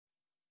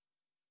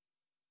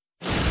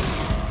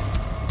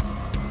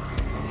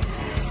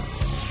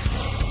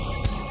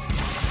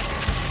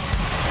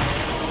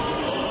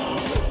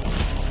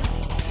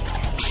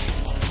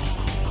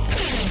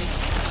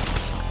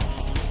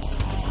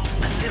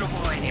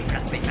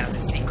Plus they found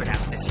a secret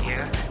out this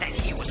year, that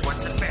he was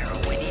once a pharaoh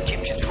when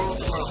Egyptians ruled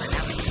the world, and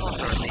now he's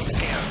also a big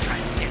scare,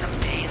 tries to get up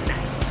day and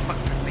night. But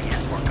first he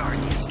has more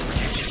guardians to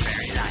protect his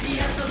very life. He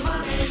has the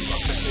mummies.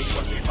 From the big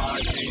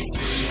 25 BC.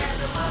 He has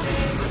the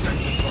mummies.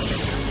 Protection from the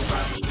new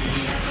privacy. He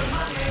has the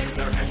mummies.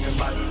 They're hanging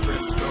by the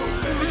Frisco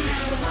Bay. He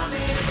has the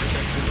mummies.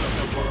 Protectors of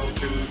the world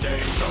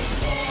today.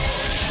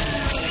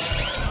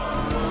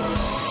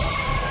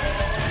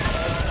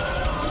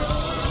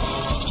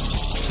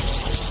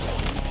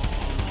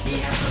 He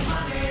has the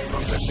mummies.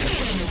 From the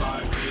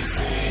 55 BC.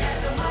 He has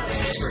the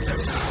mummies.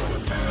 Protectors of the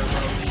pharaoh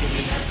team.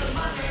 He has the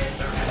mummies.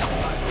 They're hanging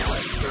by the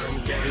Western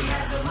Gate. He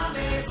has the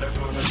mummies. They're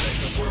gonna save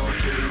the world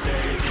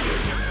today. The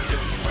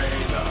Egyptians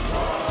reign. The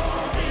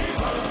mummies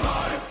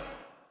alive.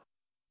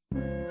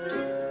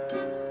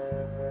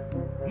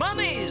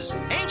 Mummies!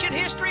 Ancient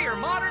history or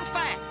modern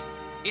fact?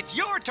 It's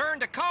your turn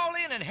to call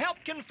in and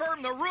help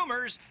confirm the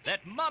rumors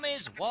that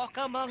mummies walk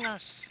among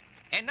us.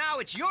 And now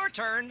it's your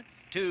turn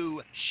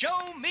to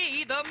show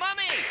me the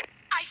mummy.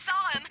 I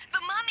saw him, the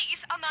Mummies,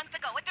 a month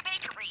ago at the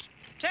bakery.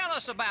 Tell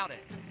us about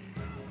it.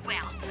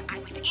 Well, I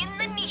was in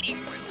the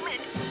meeting room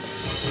and...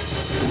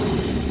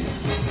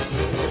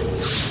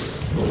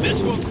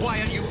 This will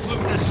quiet you,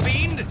 glutinous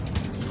fiend.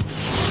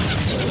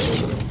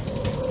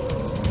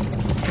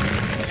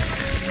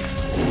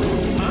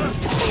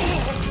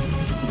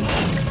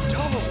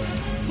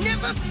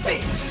 Never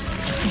fail.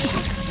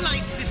 She'll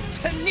slice this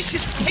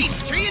pernicious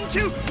pastry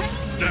into...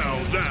 Now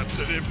that's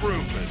an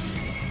improvement.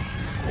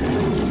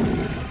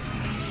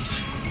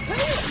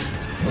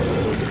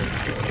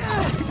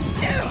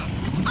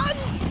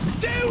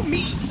 Undo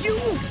me, you!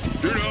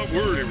 Do not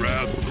worry,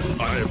 Wrath.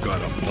 I have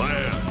got a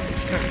plan.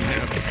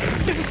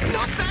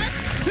 Not that!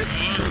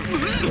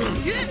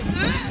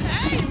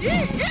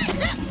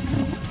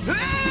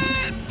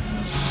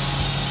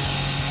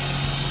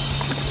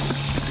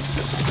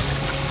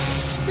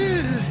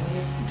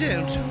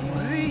 Don't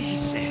worry, he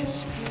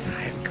says.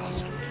 I've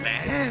got a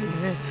plan.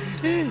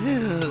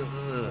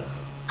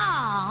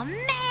 Aw,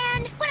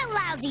 man! What a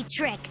lousy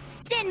trick!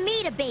 Send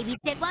me to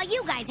babysit while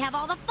you guys have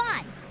all the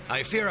fun.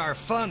 I fear our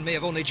fun may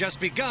have only just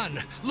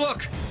begun.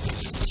 Look!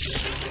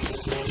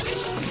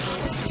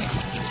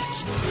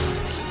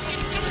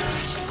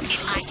 And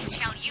I can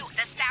tell you,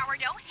 the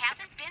sourdough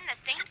hasn't been the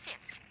same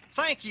since.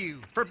 Thank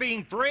you for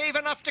being brave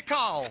enough to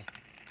call.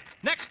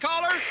 Next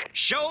caller,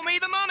 show me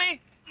the mummy.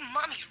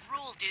 Mummies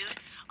rule, dude.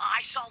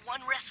 I saw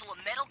one wrestle a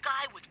metal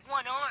guy with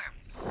one arm.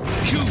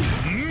 You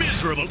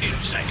miserable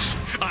insects!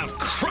 I'll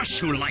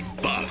crush you like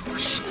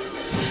bugs!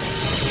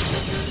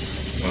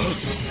 Huh?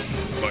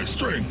 My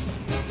string!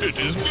 It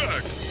is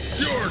back!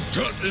 Your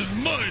tut is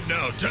mine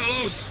now,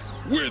 Talos!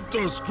 With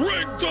the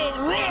strength of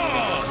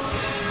Ra!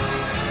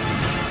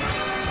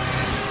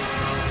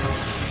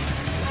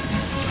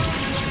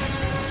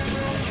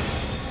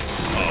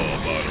 How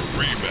about a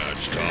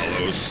rematch,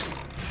 Talos?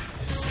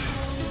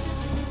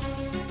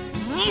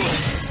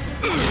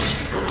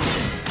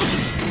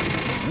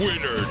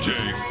 Winner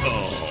take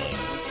all.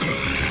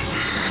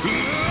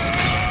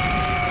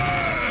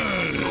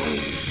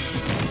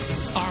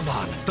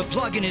 Armon, the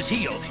plug in his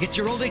heel. It's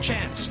your only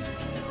chance.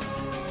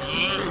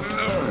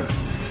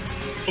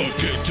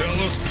 Okay,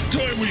 Talos,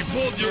 time we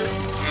pulled your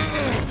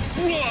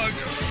plug.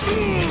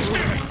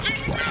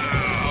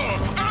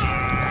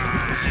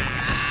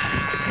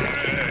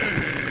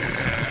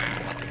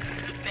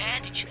 The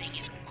bandage thing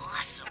is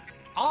awesome.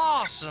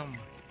 Awesome.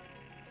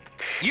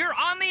 You're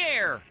on the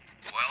air.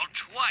 Well,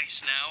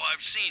 twice now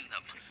I've seen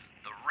them.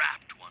 The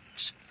wrapped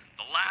ones.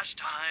 The last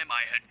time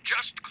I had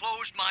just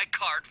closed my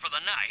cart for the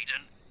night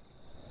and...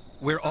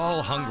 We're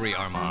all hungry,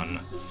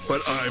 Armon.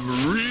 But I'm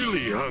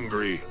really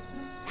hungry.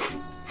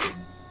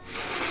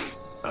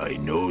 I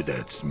know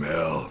that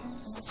smell.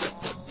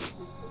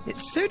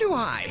 So do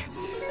I.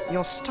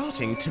 You're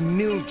starting to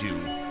mildew.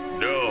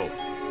 No,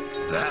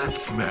 that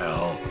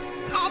smell.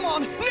 Come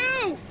on,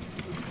 no!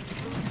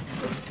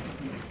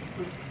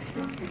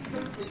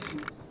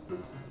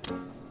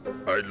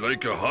 I'd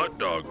like a hot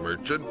dog,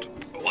 merchant.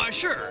 Why,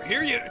 sure,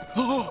 here you...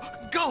 Oh,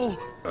 go!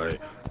 I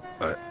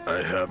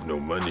have no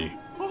money.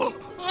 Hey,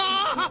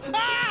 I'll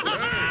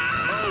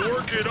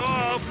work it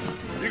off.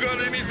 You got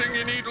anything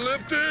you need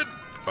lifted?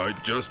 I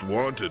just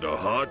wanted a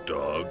hot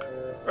dog.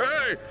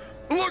 Hey,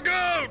 look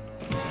out!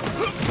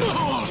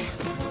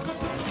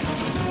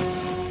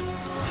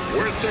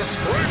 With the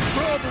strength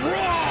of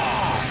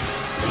Ra!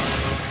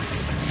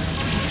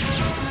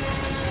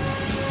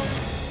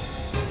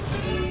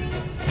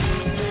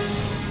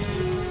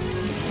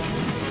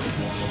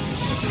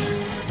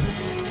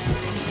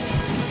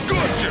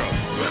 Gotcha!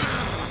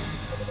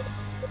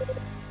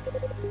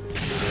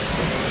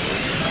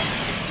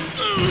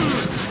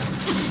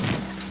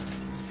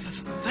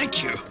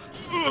 Thank you.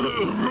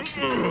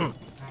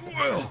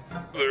 Well,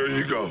 there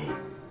you go.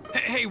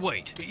 Hey,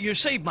 wait. You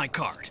saved my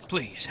cart.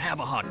 Please, have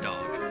a hot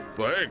dog.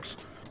 Thanks.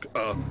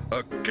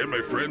 Can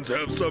my friends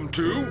have some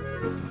too?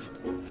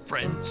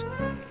 Friends?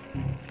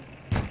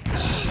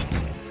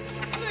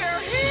 They're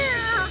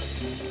here!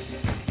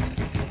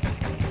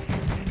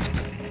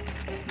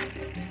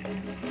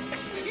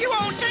 You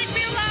won't take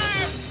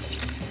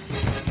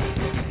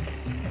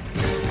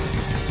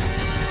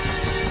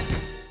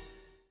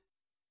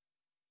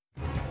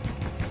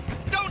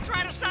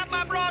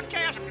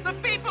fast! The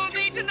people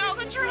need to know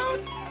the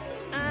truth!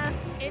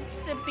 It's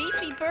the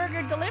beefy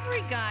burger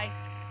delivery guy.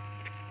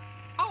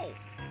 Oh.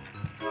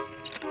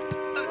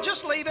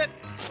 Just leave it.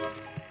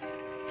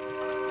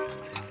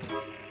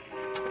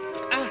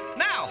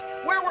 Now,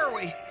 where were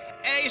we?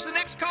 Is the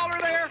next caller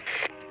there?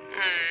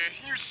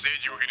 You said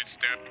you were gonna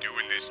stop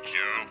doing this,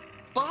 Joe.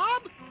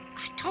 Bob?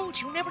 I told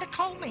you never to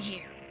call me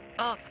here.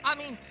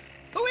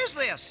 Who is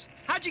this?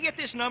 How'd you get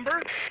this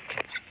number?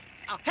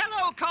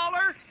 Hello,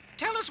 caller.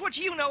 Tell us what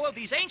you know of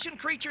these ancient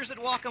creatures that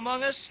walk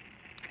among us.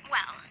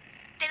 Well,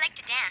 they like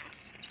to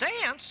dance.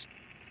 Dance?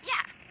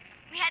 Yeah.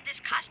 We had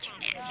this costume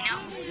dance, you know?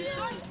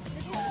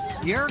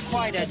 You're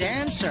quite a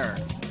dancer.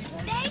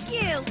 Thank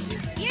you.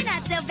 You're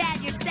not so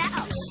bad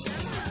yourself.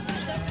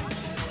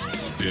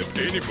 If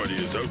anybody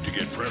is out to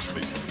get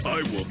Presley,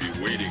 I will be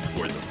waiting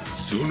for them.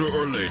 Sooner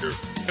or later,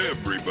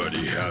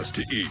 everybody has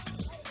to eat.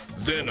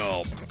 Then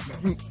I'll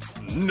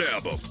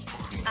nab them.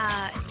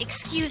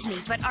 Excuse me,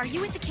 but are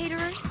you at the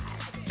caterers?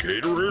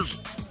 Caterers?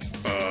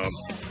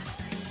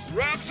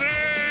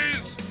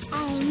 Rapsies!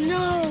 Oh,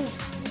 no.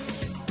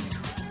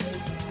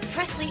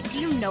 Presley, do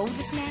you know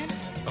this man?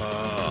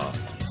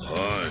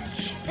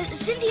 Punch.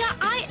 Cynthia,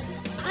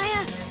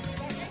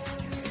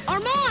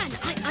 Armand!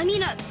 I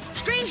mean, a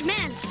strange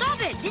man.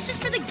 Stop it! This is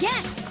for the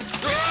guests.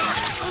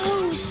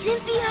 Oh,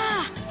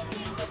 Cynthia!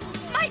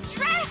 My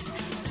dress!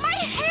 My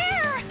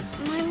hair!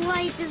 My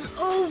life is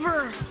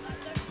over.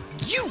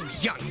 You,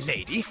 young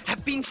lady,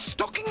 have been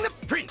stalking the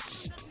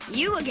prince.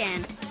 You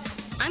again.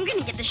 I'm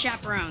gonna get the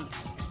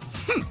chaperones.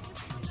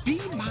 Be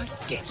my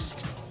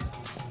guest.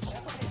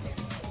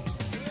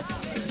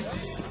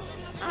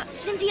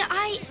 Cynthia,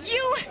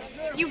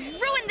 you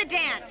ruined the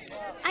dance.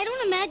 I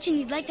don't imagine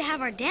you'd like to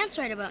have our dance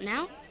right about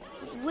now,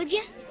 would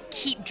you?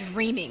 Keep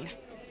dreaming.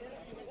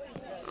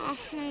 Oh,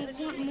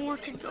 what more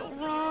could go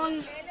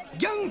wrong?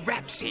 Young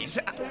Rapsies,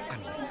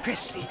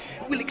 Presley,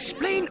 will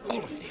explain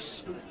all of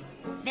this.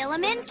 Fill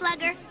him in,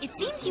 Slugger. It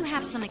seems you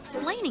have some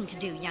explaining to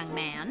do, young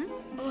man.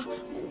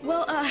 Who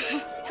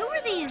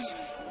are these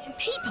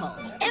people?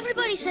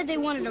 Everybody said they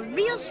wanted a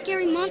real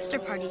scary monster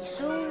party,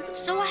 so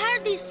I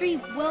hired these three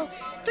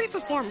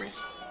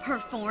performers.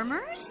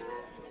 Performers?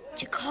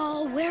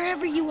 Ja-Kal,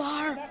 wherever you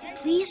are,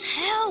 please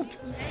help.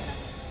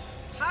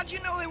 How'd you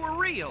know they were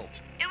real?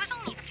 It was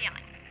only a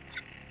feeling.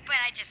 But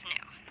I just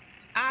knew.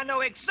 I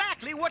know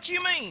exactly what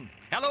you mean.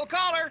 Hello,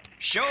 caller.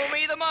 Show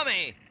me the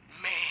mummy.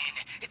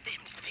 Man, if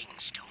them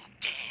things don't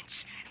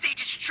dance, they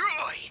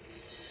destroy.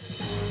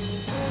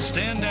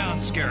 Stand down,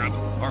 Scarab,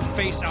 or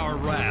face our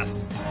wrath.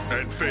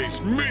 And face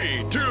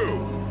me,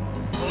 too!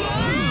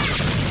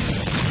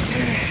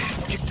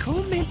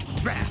 Ja-Kal meant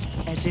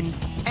wrath, as in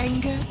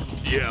anger?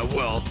 Yeah,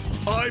 well,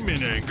 I'm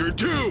in anger,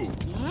 too!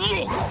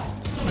 Hey!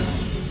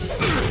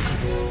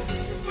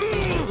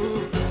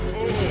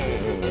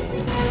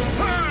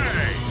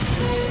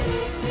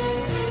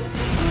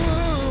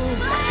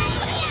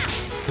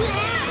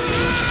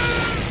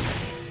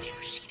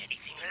 Never seen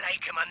anything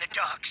like him on the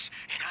docks,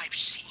 and I've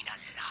seen a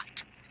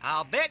lot.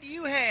 I'll bet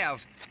you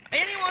have.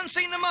 Anyone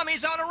seen the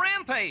mummies on a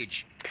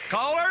rampage?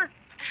 Caller?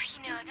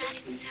 You know, that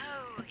is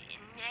so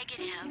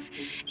negative.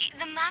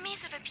 The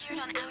mummies have appeared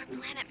on our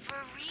planet for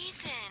a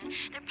reason.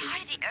 They're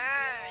part of the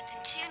earth,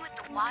 in tune with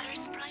the water's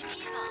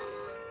primeval.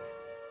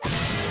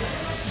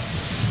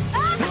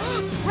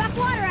 Rough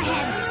water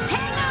ahead.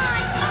 Hang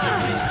on.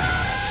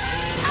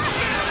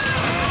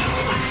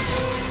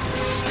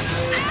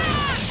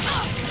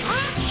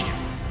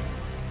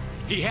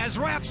 He has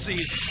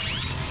Rapsies.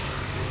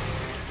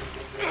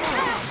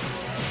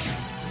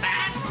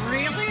 That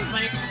really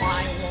makes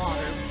my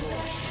water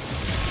boil.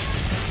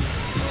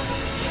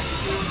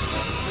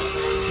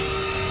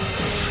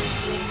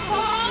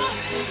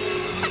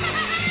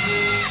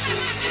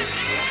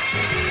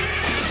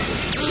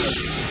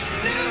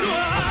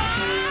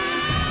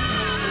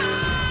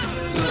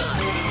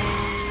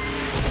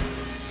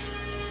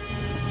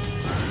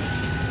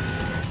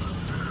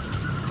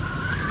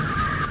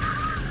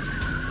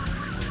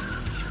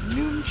 If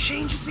noon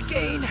changes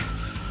again,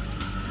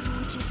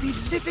 would be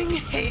living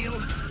hail.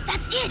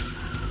 That's it!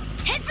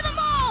 Head for the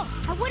mall!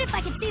 What if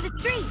I could see the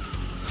street?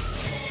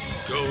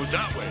 Go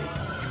that way.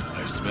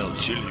 I smell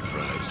chili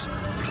fries.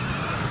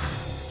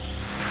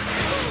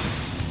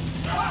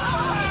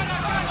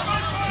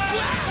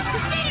 The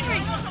skating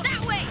rink!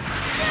 That way!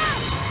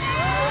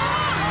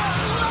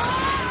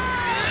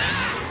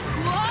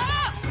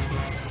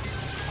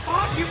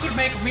 Thought you could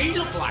make me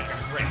look like a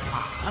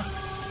grandpa.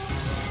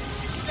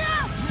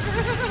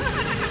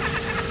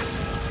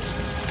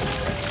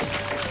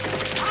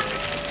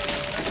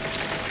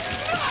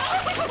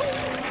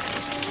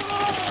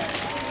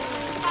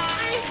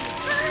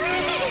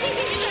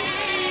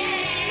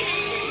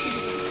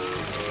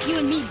 You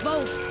and me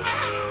both.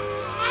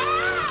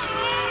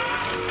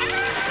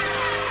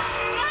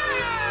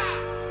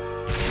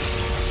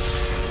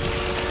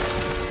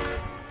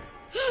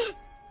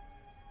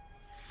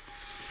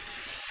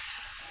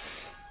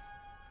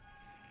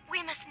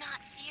 We must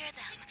not fear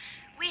them.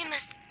 We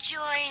must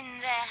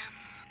join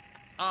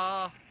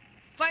them.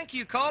 Thank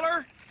you,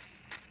 caller.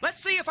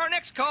 Let's see if our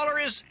next caller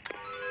is... The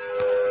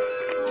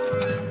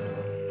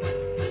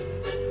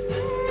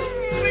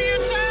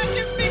attack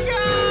has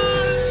begun!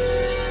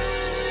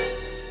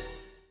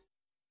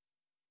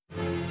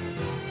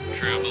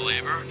 True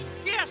believer?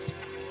 Yes!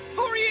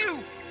 Who are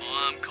you?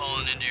 Well, I'm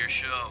calling into your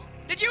show.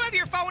 Did you have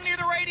your phone near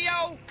the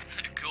radio?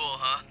 Cool,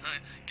 huh?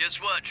 Guess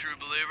what, true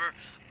believer?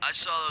 I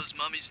saw those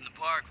mummies in the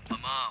park with my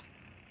mom.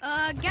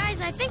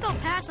 Guys, I think I'll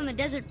pass on the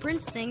Desert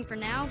Prince thing for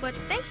now, but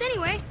thanks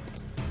anyway.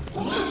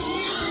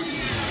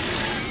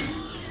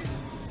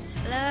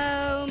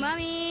 Hello,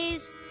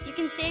 mummies. You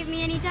can save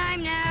me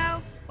anytime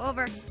now.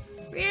 Over.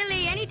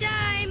 Really,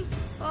 anytime.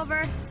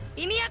 Over.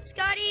 Beat me up,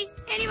 Scotty.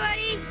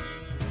 Anybody?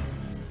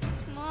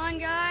 Come on,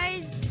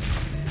 guys.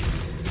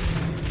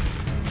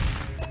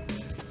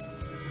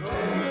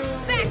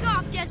 Back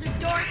off, desert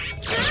dorks.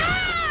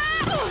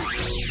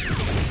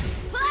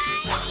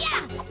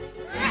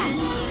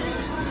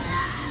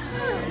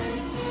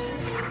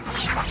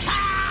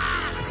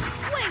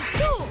 Wait,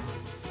 cool.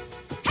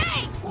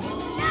 Hey!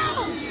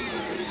 No!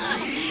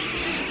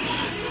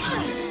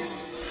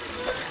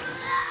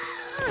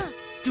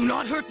 Do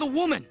not hurt the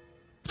woman!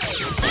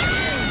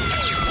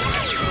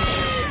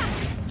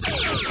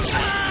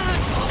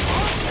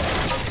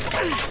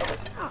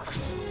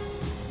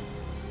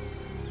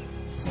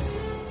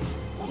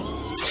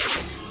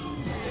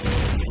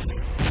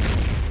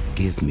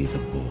 Give me the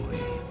boy.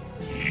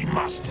 He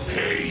must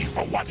pay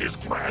for what his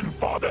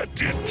grandfather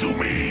did to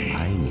me.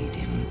 I need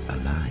him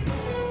alive.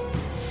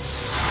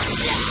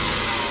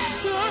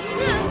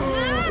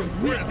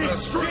 With the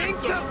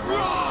strength of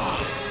Ra!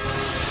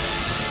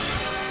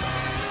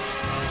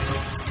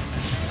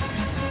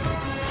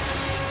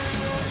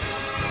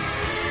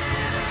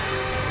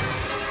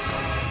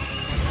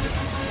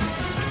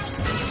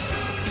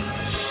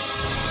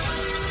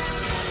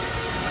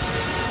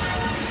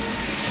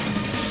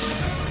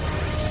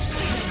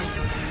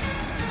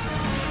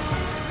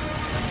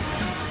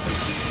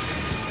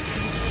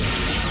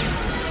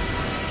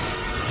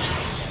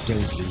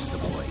 Don't lose the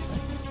boy.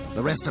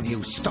 The rest of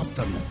you, stop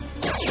them.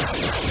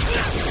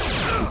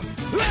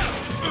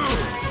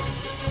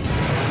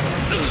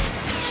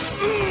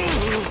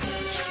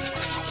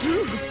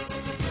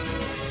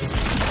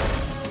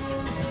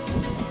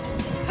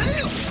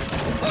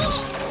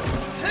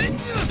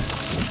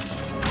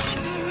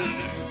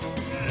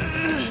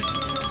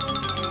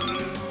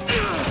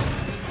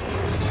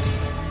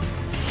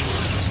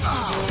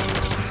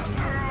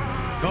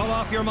 Call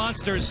off your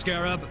monsters,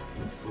 Scarab.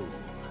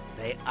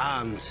 They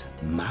aren't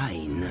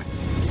mine.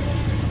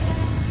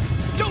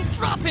 Don't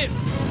drop him!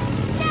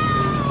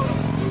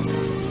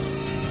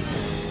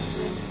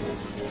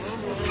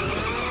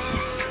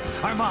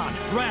 Armand,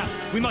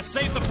 Raph, we must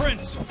save the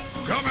prince!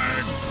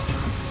 Coming!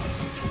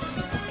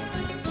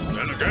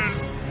 Then again,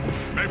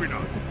 maybe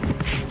not.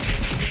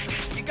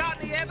 You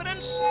got any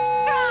evidence?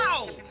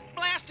 No!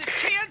 Blasted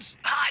kids!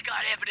 I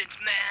got evidence,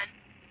 man.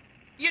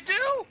 You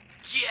do?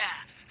 Yeah.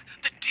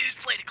 The dudes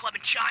played a club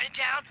in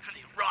Chinatown, and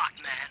they rocked,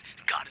 man.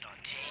 Got it on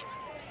tape.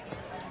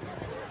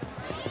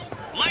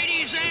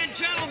 Ladies and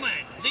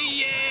gentlemen,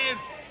 the,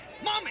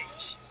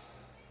 Mummies.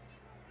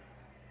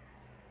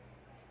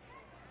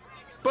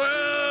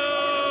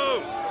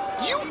 Boo!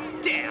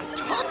 You dare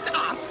taunt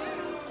us!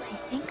 I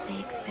think they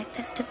expect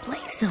us to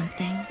play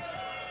something.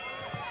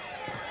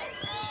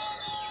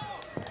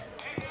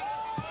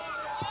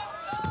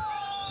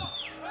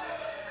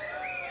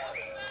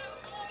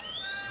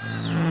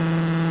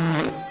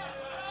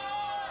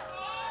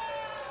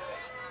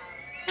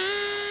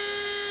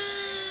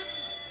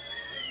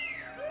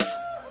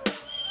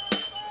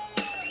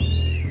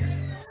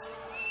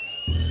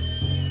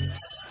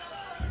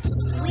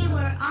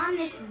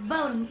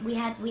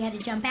 We had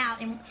to jump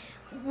out, and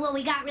well,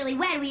 we got really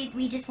wet.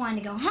 We just wanted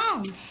to go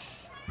home.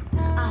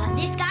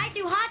 This guy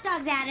threw hot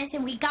dogs at us,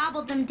 and we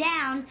gobbled them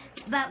down,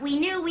 but we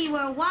knew we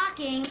were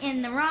walking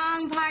in the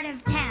wrong part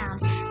of town.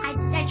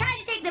 I tried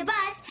to take the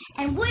bus,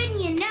 and wouldn't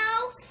you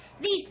know,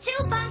 these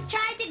two punks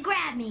tried to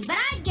grab me, but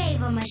I gave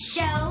them a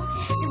show.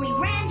 So we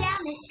ran down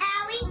this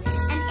alley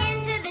and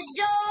into the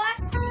door,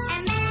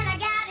 and man, I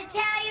gotta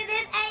tell you,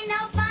 this ain't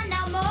no fun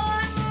no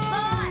more.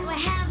 Boy,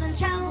 we're having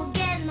trouble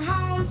getting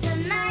home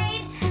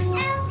tonight.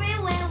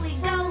 Everywhere we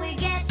go, we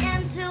get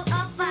into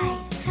a fight.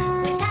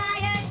 We're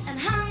tired and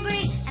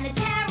hungry and a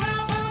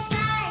terrible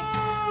sight.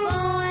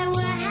 Boy,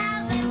 we're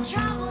having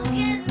trouble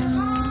getting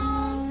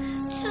home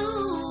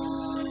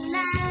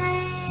tonight.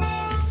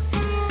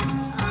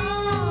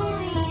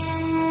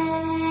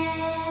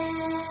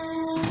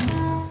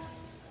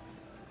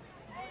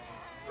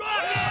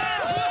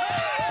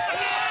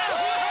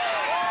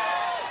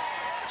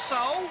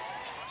 Oh,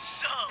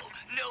 So,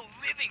 no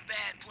living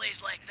band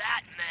plays like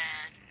that,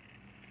 man.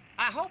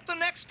 I hope the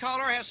next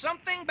caller has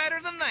something better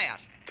than that.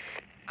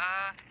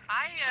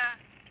 I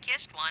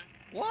kissed one.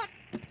 What?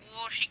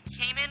 Well, she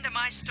came into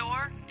my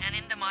store and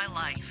into my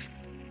life.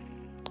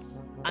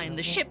 I am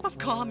the ship of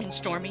calm in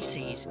stormy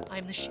seas. I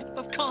am the ship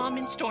of calm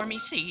in stormy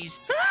seas.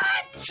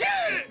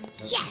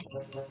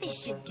 Yes,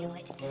 this should do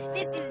it.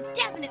 This is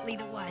definitely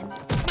the one.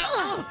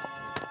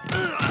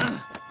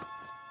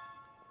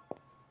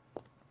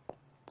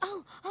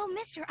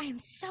 mister, I am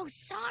so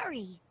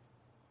sorry.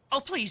 Oh,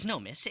 please, no,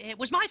 miss. It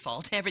was my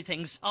fault.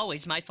 Everything's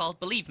always my fault,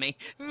 believe me.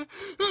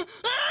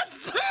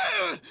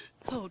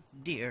 Oh,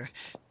 dear.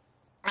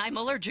 I'm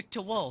allergic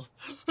to wool.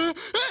 Oh,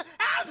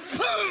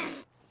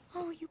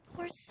 you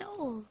poor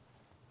soul.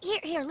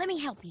 Here, let me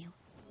help you.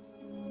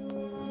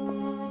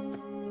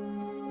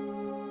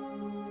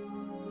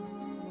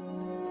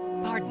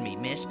 Pardon me,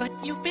 miss, but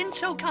you've been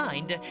so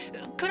kind.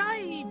 Could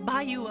I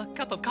buy you a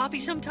cup of coffee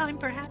sometime,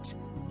 perhaps?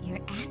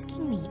 You're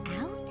asking me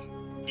out?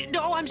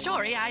 No, I'm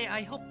sorry.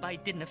 I hope I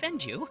didn't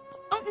offend you.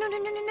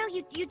 Oh, no,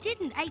 you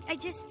didn't. I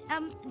just,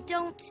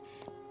 don't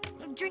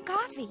drink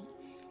coffee.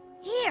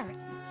 Here,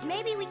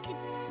 maybe we could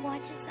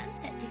watch a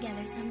sunset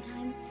together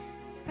sometime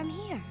from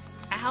here.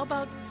 How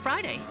about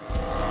Friday?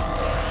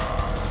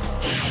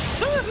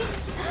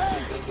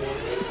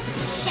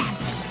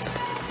 Shanties.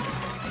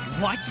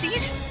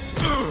 Whatsies?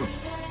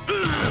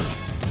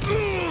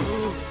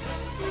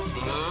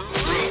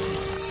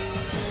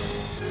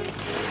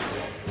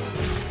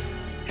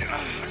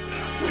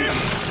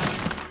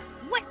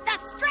 With the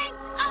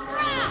strength of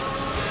wrath!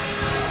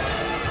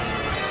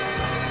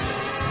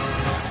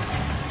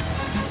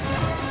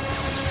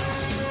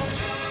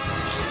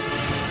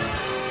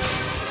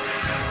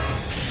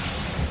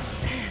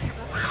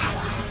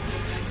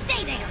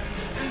 Stay there!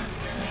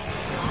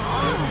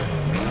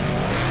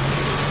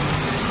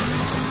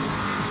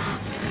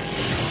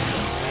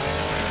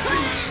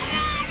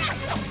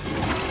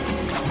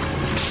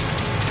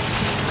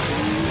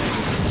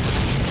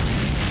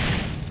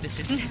 This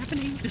isn't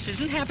happening. This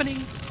isn't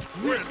happening.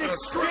 With the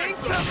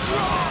strength of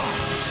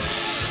wrath!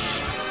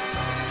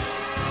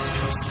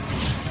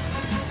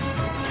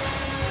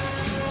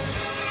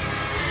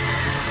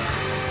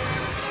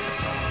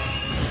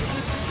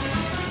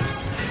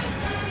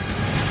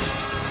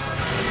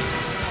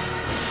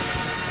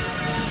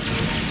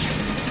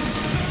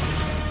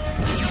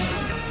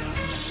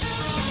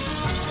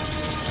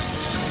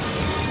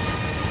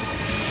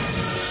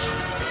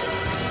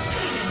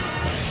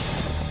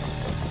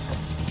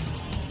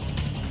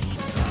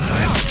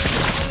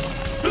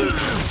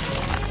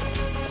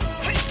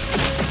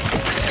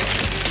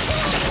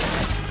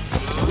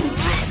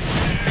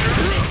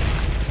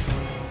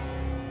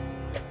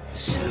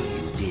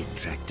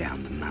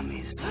 Down the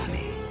mummies for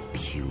me,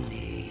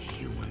 puny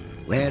human.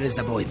 Where is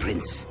the boy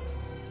prince?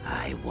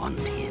 I want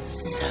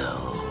his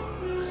soul.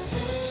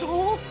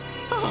 Soul?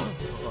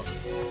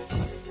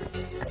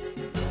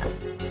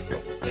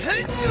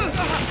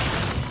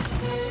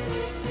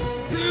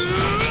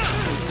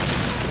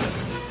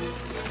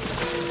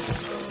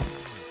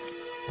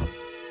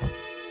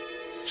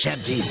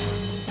 Shabjis,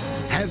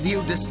 have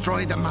you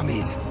destroyed the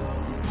mummies?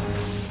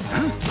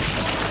 Huh?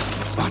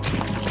 What?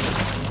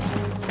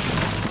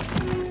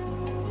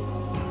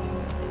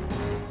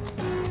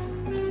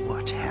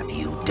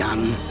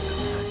 Done.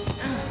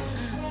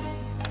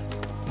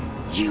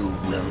 You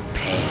will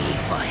pay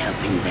for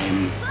helping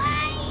them.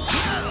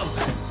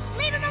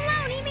 Leave him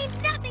alone! He means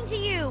nothing to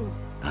you!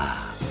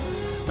 Ah,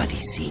 but he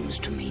seems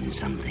to mean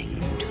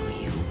something to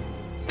you.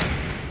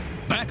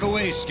 Back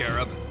away,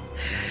 Scarab.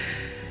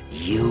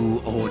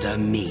 You order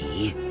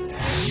me?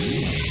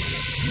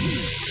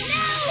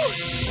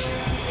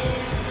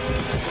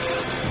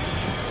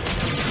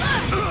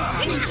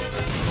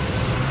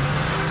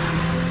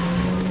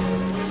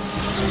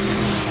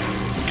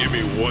 Give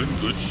me one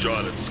good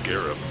shot at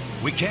Scarab.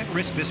 We can't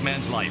risk this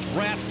man's life.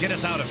 Wrath, get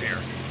us out of here.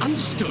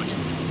 Understood.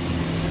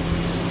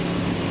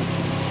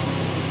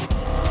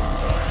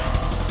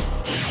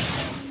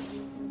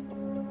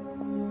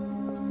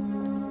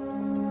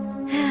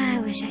 I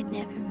wish I'd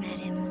never met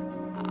him.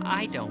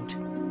 I don't.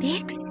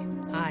 Bix?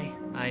 Hi.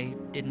 I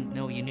didn't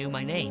know you knew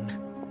my name.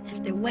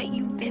 After what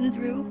you've been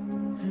through,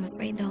 I'm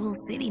afraid the whole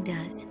city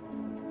does.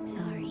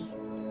 Sorry.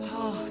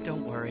 Oh,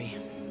 don't worry.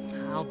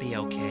 I'll be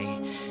okay.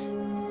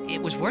 It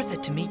was worth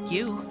it to meet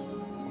you.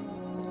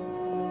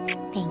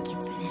 Thank you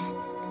for that.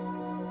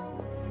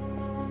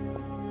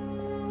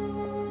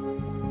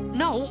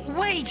 No,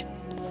 wait!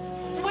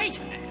 Wait!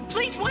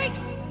 Please wait!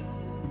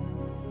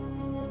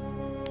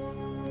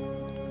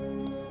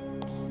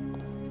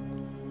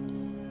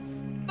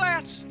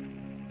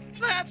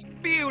 That's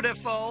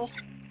beautiful.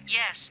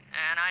 Yes,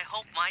 and I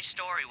hope my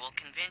story will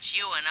convince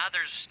you and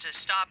others to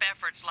stop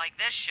efforts like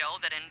this show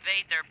that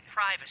invade their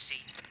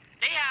privacy.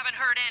 They haven't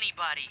hurt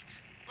anybody.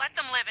 Let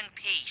them live in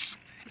peace.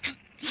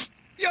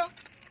 You're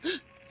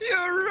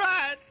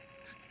right.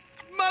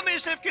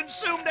 Mummies have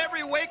consumed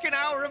every waking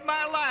hour of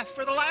my life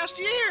for the last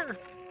year.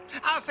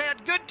 I've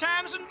had good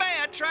times and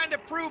bad trying to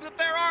prove that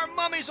there are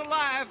mummies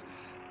alive.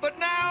 But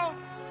now,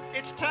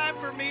 it's time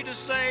for me to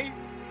say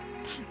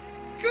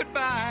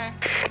goodbye.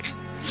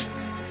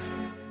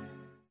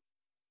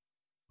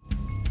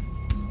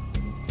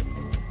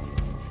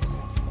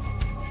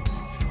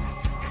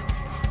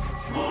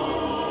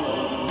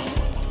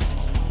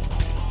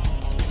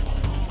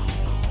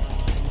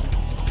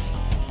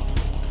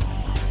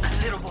 A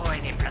little boy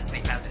named Presley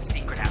found a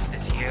secret out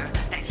this year,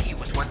 that he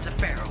was once a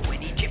pharaoh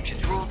when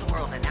Egyptians ruled the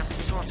world, and now some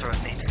sorcerer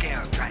named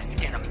Scarab tries to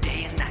get him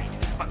day and night.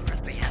 But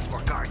first he has 4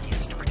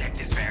 guardians to protect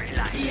his very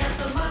life. He has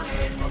the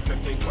mummies. From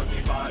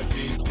 1525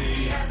 BC.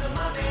 He has the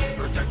mummies.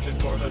 Protection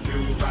for the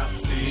new rap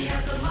scene. He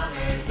has the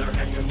mummies. They're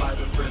hanging by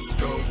the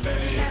Frisco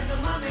Bay. He has the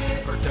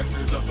mummies.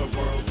 Protectors of the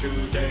world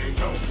today.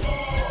 No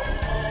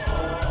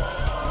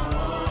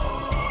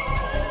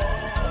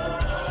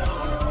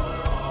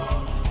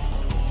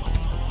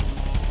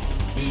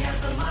He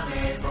has the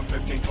mummies. From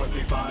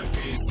 1525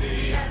 BC.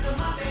 He has the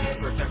mummies.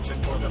 Protection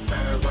for the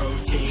pharaoh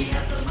team. He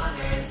has the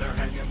mummies. They're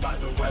hanging by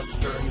the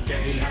Western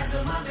Gate. He has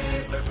the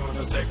mummies. They're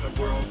gonna save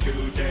the world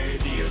today,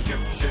 the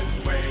Egyptian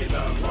way.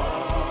 The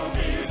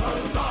mummies